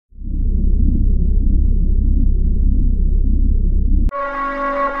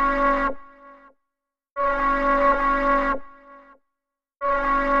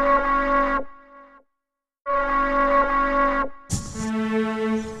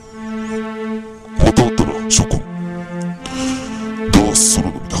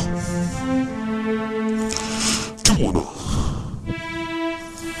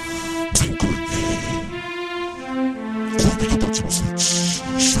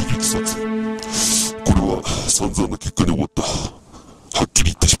散々な結果に終わった。はっき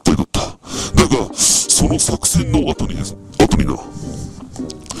り言って失敗だった。だが、その作戦の後にな、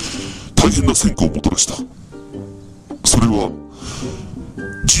大変な戦果をもたらした。それは、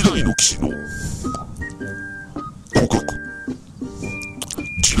時代の騎士の捕獲。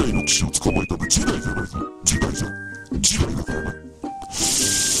時代の騎士を捕まえたの。時代じゃないぞ。時代だからな。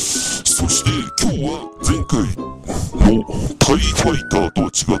そして今日は前回のタイファイターとは違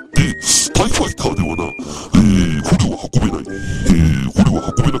って、タイファイターではな、捕虜は運べない。捕虜は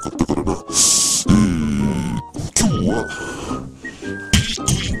運べなかったからな。今日は、ビッグ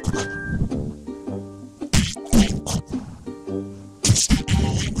インクだ。ビッグインク。決してビッグ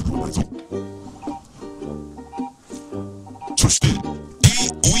インクではないぞ。そして、ビ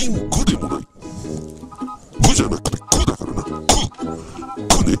ッグインクでもない。グじゃなくてクだからな。ク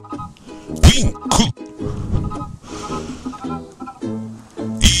ね。ウィンク。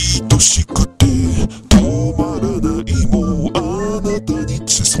愛しくて止まらないもうあなたに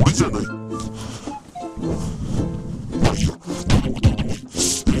それじゃない。まあいいや、どうでもいい。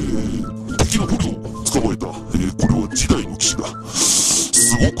敵の捕虜を捕まえた、これは時代の騎士だ。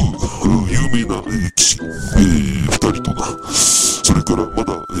すごく有名な、騎士、2人とな、それからま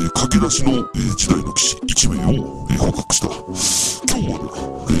だ、駆け出しの、時代の騎士1名を、捕獲した。今日はな、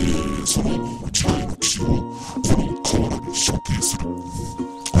その時代の騎士をこの河原に処刑する。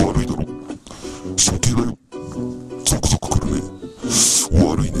悪いだろ。処刑だよ。ゾクゾクくるね。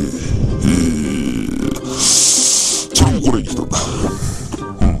悪いね。それをこれに来たんだ。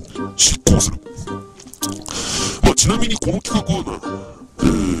執行する。まあ、ちなみにこの企画はな、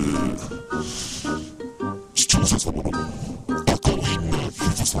視聴者様の赤ウインナー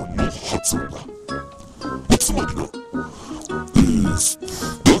ヒズさんの発案だ。つまりな、ダ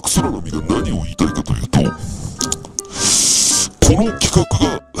ーク空波が何を言いたいかというと、この企画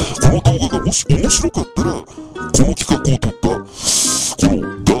が、この動画がもし面白かったら、この企画を撮った、この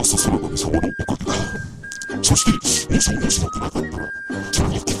ダース空波様のおかげだ。そして、もし面白くなかったら、それ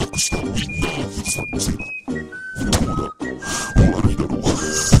が企画したウィンナーヒズさんのせいだ。どうだ、悪いだろう。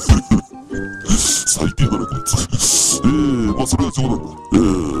最低だな、こいつ。まあ、それは冗談だ。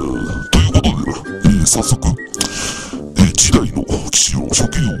ということでな、早速、時代の騎士の処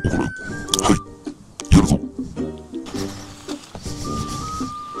刑を行う。はい、やるぞ。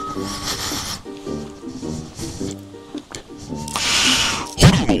捕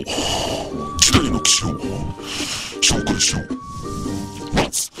虜の時代の騎士を紹介しよう。ま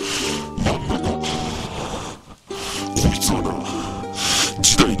ず、真ん中。こいつはな、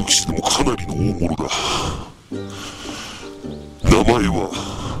時代の騎士でもかなりの大物だ。名前は、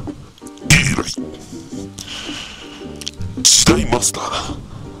エーライ。時代マスターだ。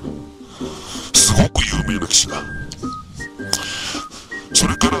すごく有名な騎士だ。そ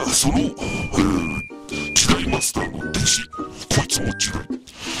れからその、時代マスターの弟子、こいつも時代。こ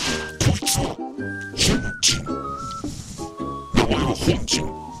いつは本陣。名前は本陣。エ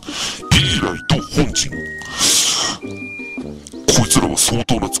ーライと本陣。こいつらは相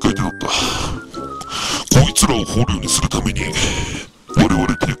当な使い手だった。こいつらを捕虜にするために我々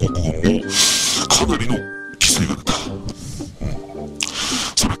帝国軍もかなりの犠牲が出た。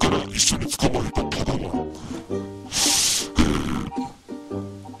それから一緒に捕まえたパダワン。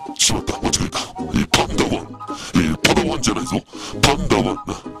しまった、間違えた。パンダワン。パダワンじゃないぞ。パンダワンな。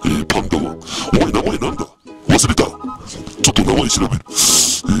パンダワン。お前名前なんだ？忘れた。ちょっと名前調べる。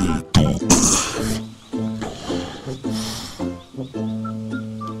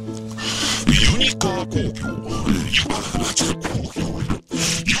ユニカー工業。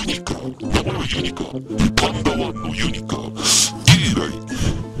ユニカー。名前はユニカー。パンダワンのユニカー。エーライ。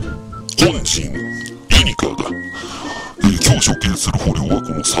本陣。ユニカーだ。今日処刑する捕虜はこ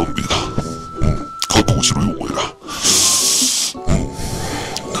の3名だ。覚悟しろよ、お前ら。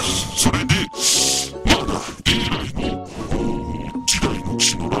それで、まあな、エーライの時代の騎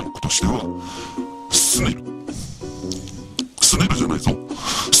士のランクとしては、スネル。スネルじゃないぞ。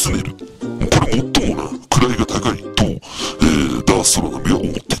スネル。これ最もな、位が高いと、ダース空波は思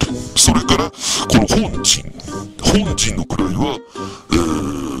ってる。それから、この本陣。本陣の位は、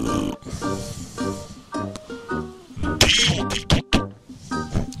DOT ドット。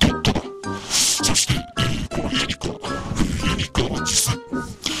ドットだ。そして、このユニカー。ユニカーはジス。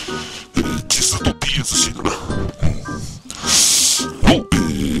ジスと PSC だな。の、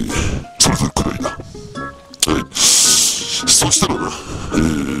それぞれ位だ。はい。そしたらな、こ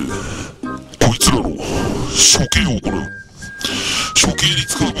いつらの処刑を行う。処刑に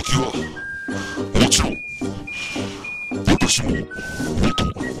使う武器は、もちろん、私も元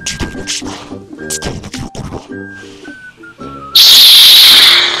時代の騎士が使う武器はこれだ。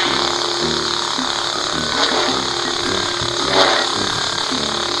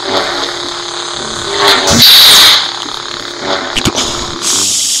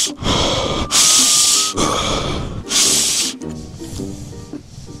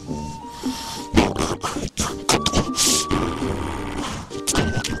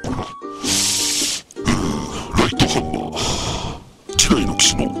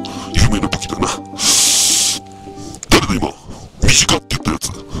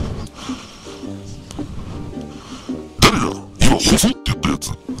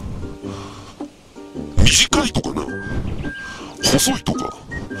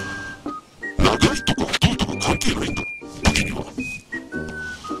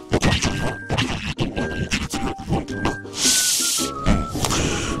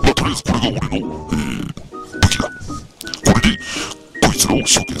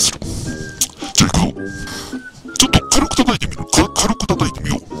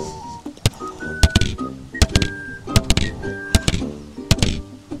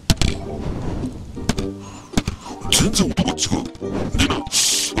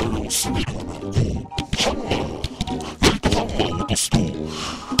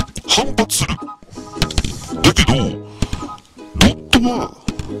反発する。だけど、ロッドは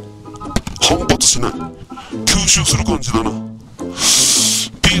反発しない。吸収する感じだな。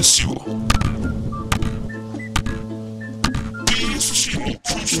PSC は PSC も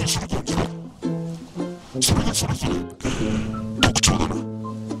吸収する感じだ。それがそれぞれ特徴だな。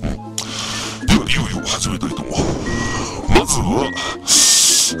ではいよいよ始めたいと思う。まずは、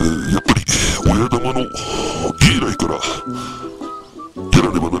やっぱり親玉の A 来からや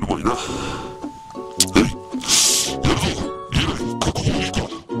らねばなるまいな。はい、やるぞ。 A 来確保いいか。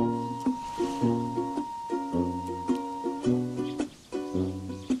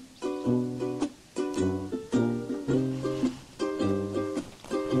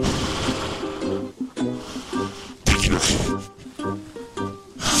できない。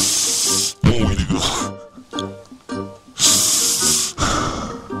もう入れが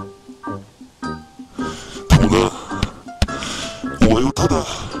お前をただ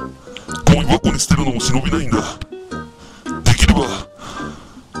ゴミ箱に捨てるのも忍びないんだ。できれば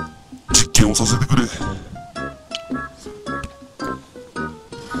実験をさせてくれ。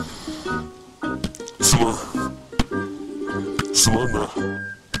すまんな。よ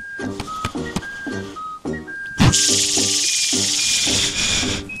し、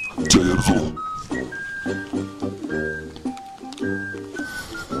じゃあやるぞ。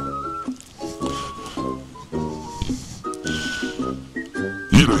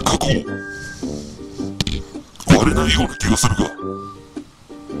以来確保。割れないような気がするが。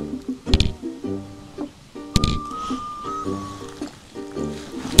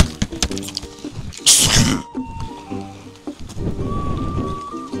すげえ。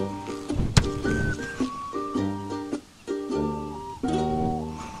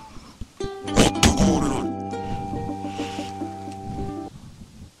全く割れない。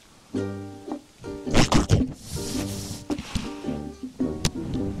もう一回行こう。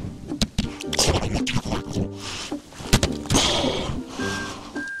体思いっきり壊れたぞ。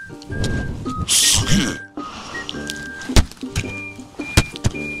すげえ。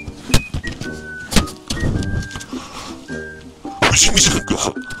不死身じゃんか。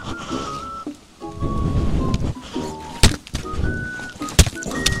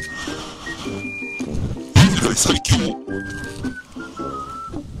以来最強。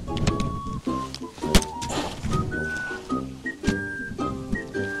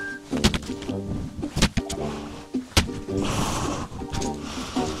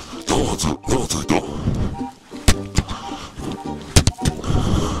何発いた。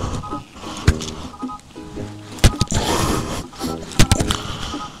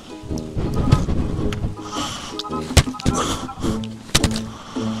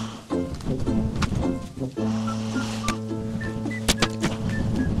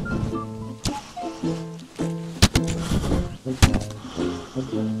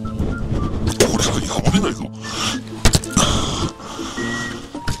これは破れないぞ。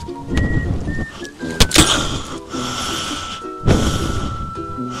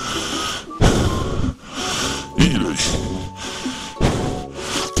以来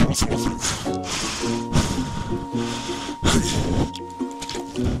殺せません。はい、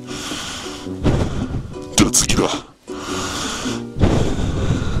じゃあ次だ。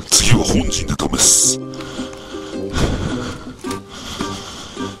次は本陣で試す。い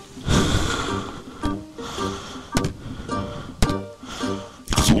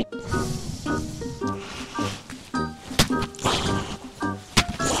くぞ。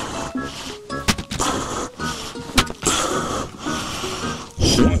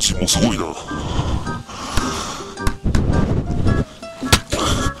本陣もすごいな。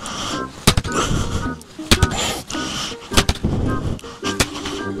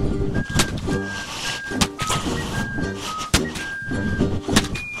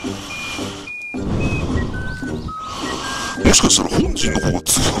もしかしたら本陣の方が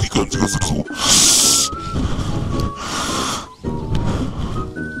強い感じがするぞ。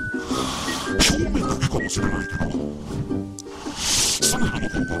表面だけかもしれないけど、スネルの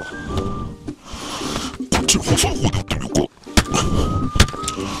方がこっちの細い方で打ってみようか。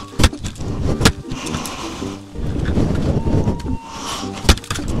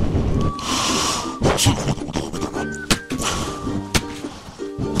細い方でもダメだな。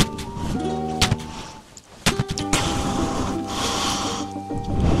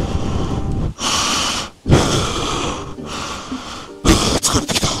疲れ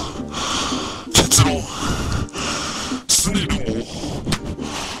てきた。結論、スネルも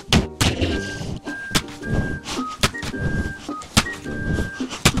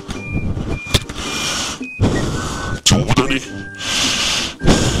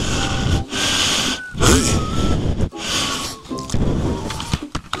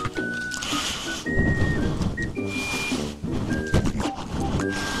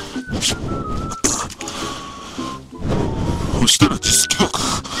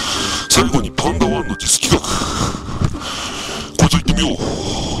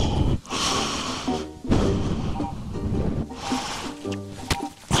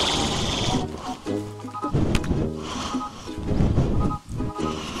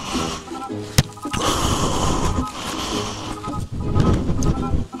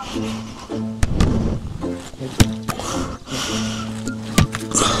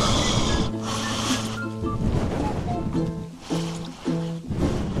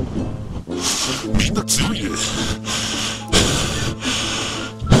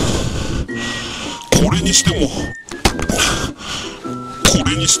にしても、こ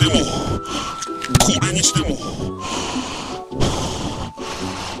れにしても、これにしても、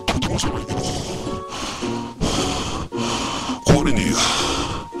とてもじゃないけど、壊れねえや。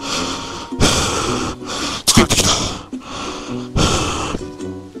疲れてきた。こ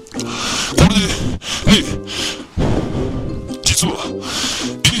れで、ね、実は、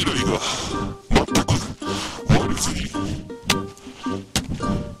Pライが全く割れずに、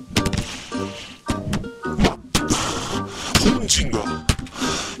本陣が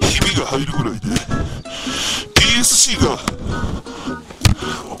ひびが入るぐらいで PSC が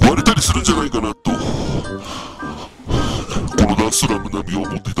割れたりするんじゃないかなとこのダースラム並みを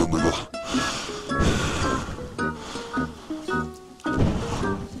思っていたんだが、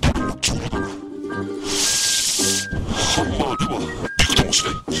どれも丈夫だな。ハンマーではびくともし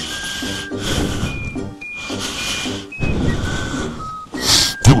ない。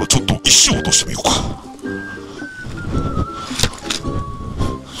ではちょっと石を落としてみようか。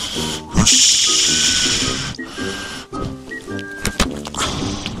よし。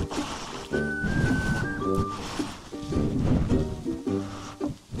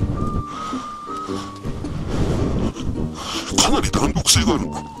かなり弾力性がある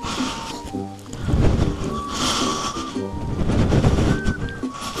んだ。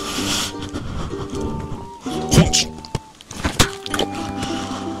本陣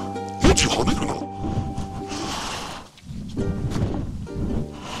跳ねるな。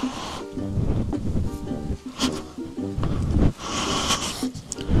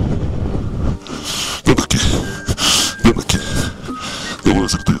なんだっけ名前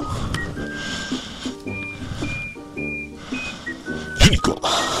忘れたよ。ユニカ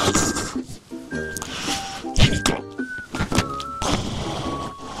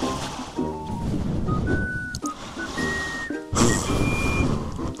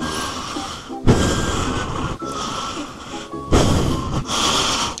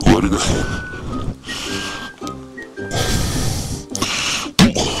割れない。と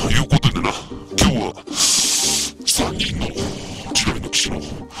いうことでな、今日は3人の時代の騎士の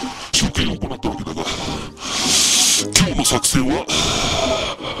集計を行ったわけだが、今日の作戦は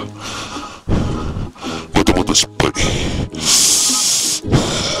またまた失敗。く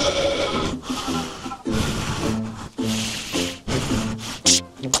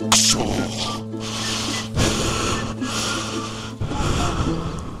しょー。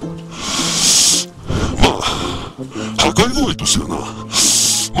まあ破壊具合としてはな、ま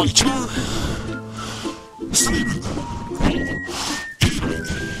あ一番スネルのPライ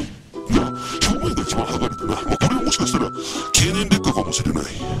が表面が一番剥がれてな、まあこれはもしかしたら経年劣化かもしれない。だ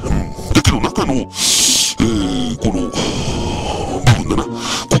けど中の、この部分だな、こ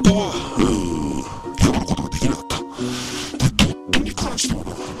こは破ることができなかった。で、ドットに関しては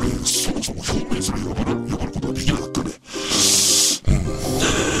な、そもそも表面すら破ることができなかったね。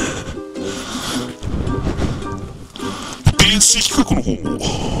PSC 規格の方も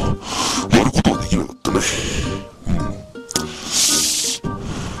割ることはできなかったね。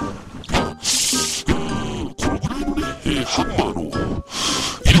このぐらいのね、ハンマーの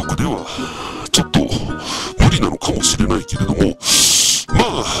威力ではちょっと無理なのかもしれないけれども、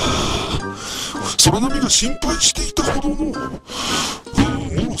まあ空波が心配していたほどのもろ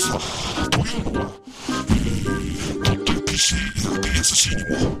さというのは、ドットや PSC にも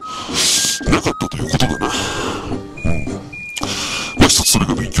なかったということだな。まあ一つそれ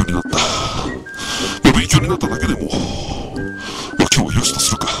が勉強になった。まあ勉強になっただけでも、まあ今日はよしと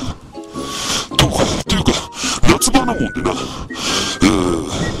するか。というか、夏場なもんでな、今、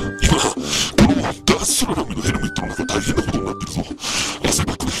このダースラムのヘルメットの中大変なことになってるぞ。汗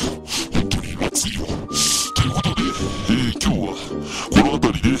だくで、本当に暑いよ。ということで、今日はこの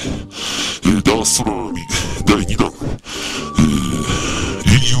辺りで、ダースラム第2弾、英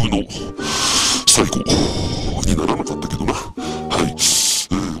雄の最後にならなかったけどな。はい、お伝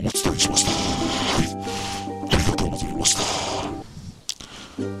えしました。はい、ありがとうございました。